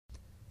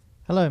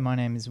Hello, my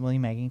name is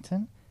William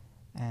Eggington,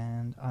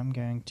 and I'm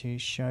going to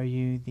show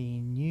you the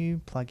new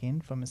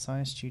plugin for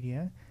Messiah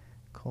Studio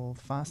called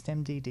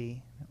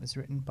fastMDD. It was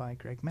written by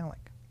Greg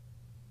Malik.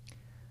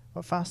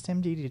 What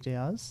fastMDD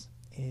does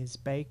is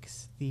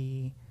bakes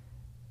the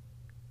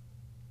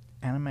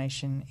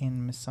animation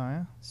in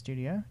Messiah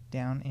Studio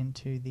down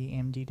into the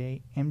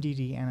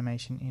MDD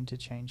animation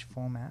interchange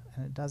format,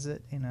 and it does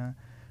it in a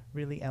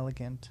really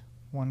elegant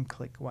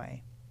one-click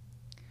way.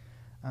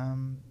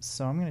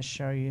 So I'm going to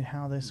show you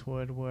how this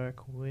would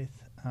work with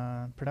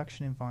a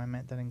production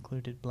environment that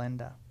included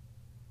Blender.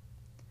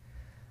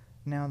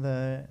 Now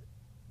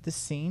this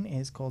scene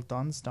is called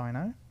Don's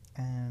Dino,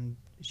 and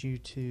due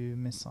to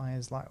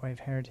Messiah's Lightwave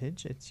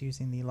heritage, it's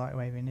using the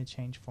Lightwave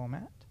interchange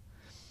format.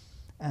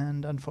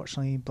 And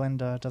unfortunately,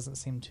 Blender doesn't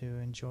seem to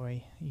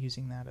enjoy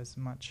using that as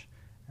much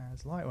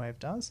as Lightwave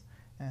does,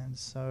 and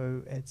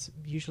so it's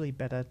usually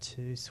better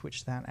to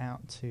switch that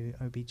out to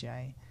OBJ.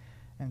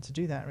 And to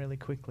do that really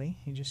quickly,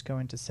 you just go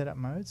into setup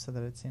mode so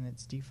that it's in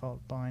its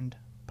default bind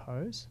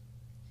pose,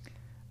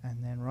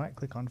 and then right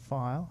click on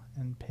File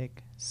and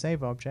pick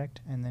Save Object,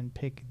 and then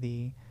pick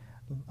the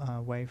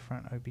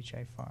wavefront OBJ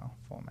file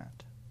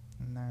format.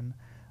 And then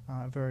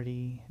I've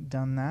already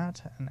done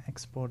that and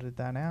exported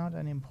that out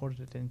and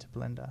imported it into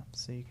Blender,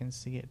 so you can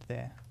see it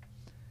there.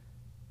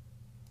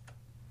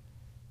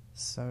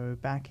 So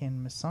back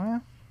in Messiah,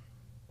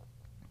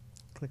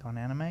 click on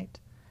Animate.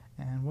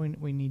 And what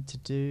we need to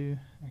do,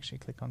 actually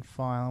click on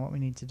File, and what we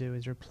need to do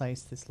is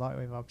replace this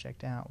Lightwave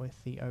object out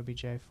with the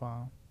OBJ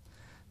file.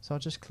 So I'll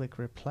just click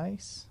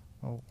Replace,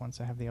 or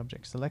once I have the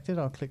object selected,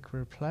 I'll click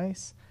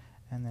Replace,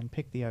 and then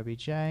pick the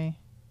OBJ,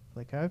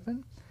 click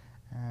Open,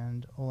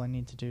 and all I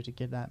need to do to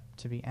get that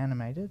to be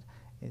animated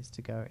is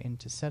to go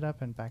into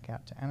Setup and back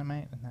out to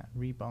Animate, and that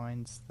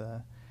rebinds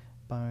the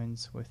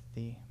bones with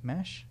the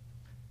mesh,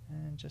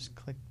 and just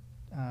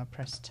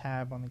press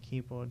Tab on the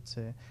keyboard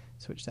to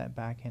switch that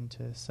back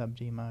into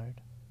sub-D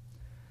mode.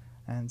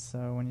 And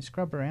so when you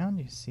scrub around,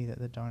 you see that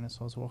the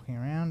dinosaur's walking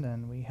around,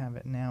 and we have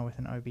it now with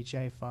an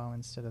OBJ file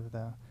instead of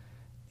the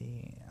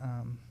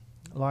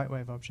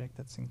Lightwave object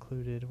that's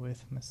included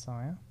with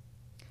Messiah.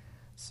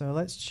 So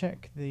let's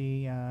check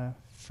the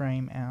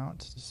frame out,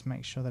 just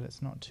make sure that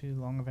it's not too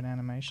long of an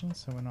animation,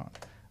 so we're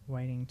not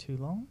waiting too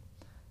long.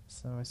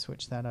 So I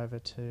switch that over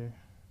to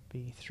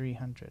be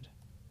 300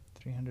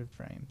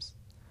 frames.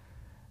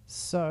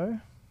 So,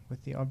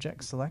 with the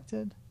object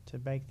selected, to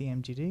bake the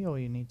MDD, all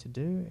you need to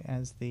do,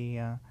 as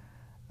the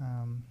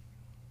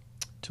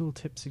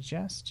tooltip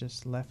suggests,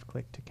 just left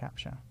click to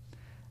capture.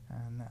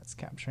 And that's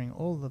capturing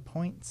all the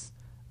points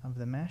of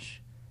the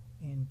mesh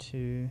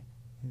into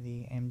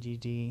the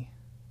MDD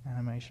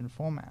animation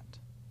format.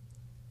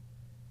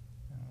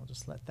 And we'll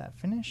just let that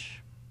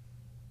finish.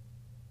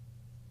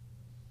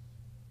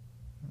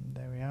 And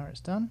there we are,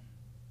 it's done.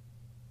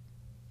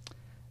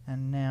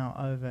 And now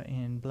over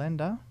in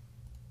Blender,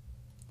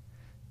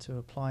 to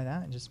apply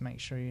that, just make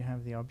sure you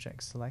have the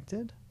object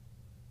selected.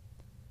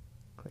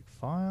 Click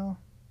File,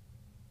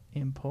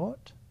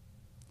 Import,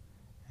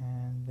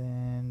 and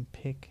then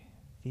pick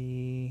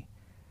the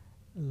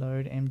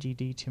Load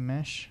MDD to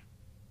Mesh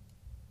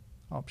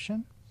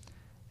option,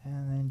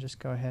 and then just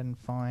go ahead and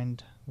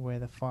find where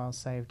the file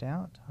saved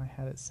out. I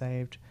had it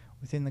saved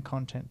within the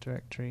content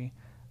directory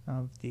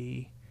of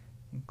the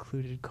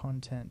included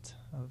content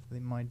of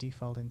my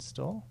default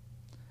install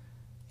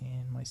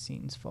in my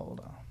scenes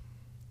folder.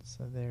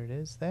 So there it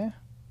is there.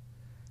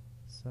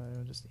 So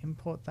just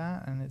import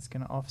that, and it's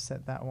going to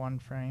offset that one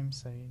frame,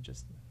 so you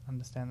just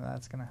understand that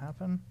that's going to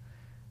happen.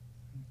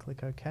 And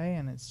click OK,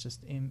 and it's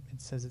just it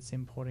says it's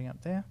importing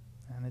up there,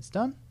 and it's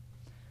done.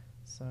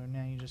 So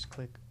now you just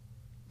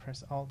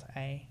press Alt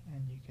A,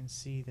 and you can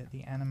see that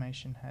the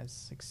animation has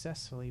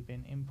successfully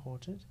been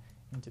imported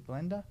into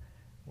Blender,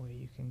 where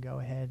you can go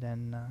ahead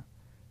and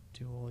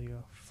do all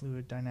your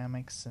fluid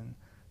dynamics and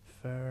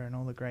fur and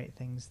all the great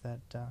things that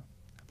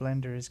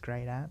Blender is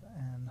great at,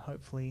 and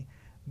hopefully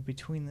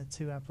between the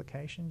two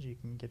applications you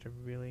can get a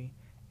really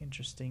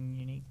interesting,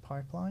 unique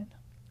pipeline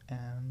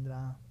and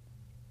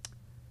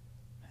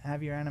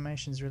have your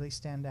animations really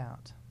stand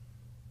out.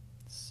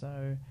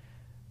 So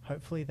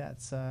hopefully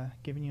that's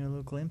given you a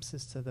little glimpse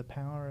as to the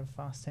power of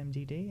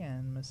fastMDD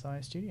and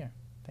Messiah Studio.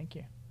 Thank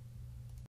you.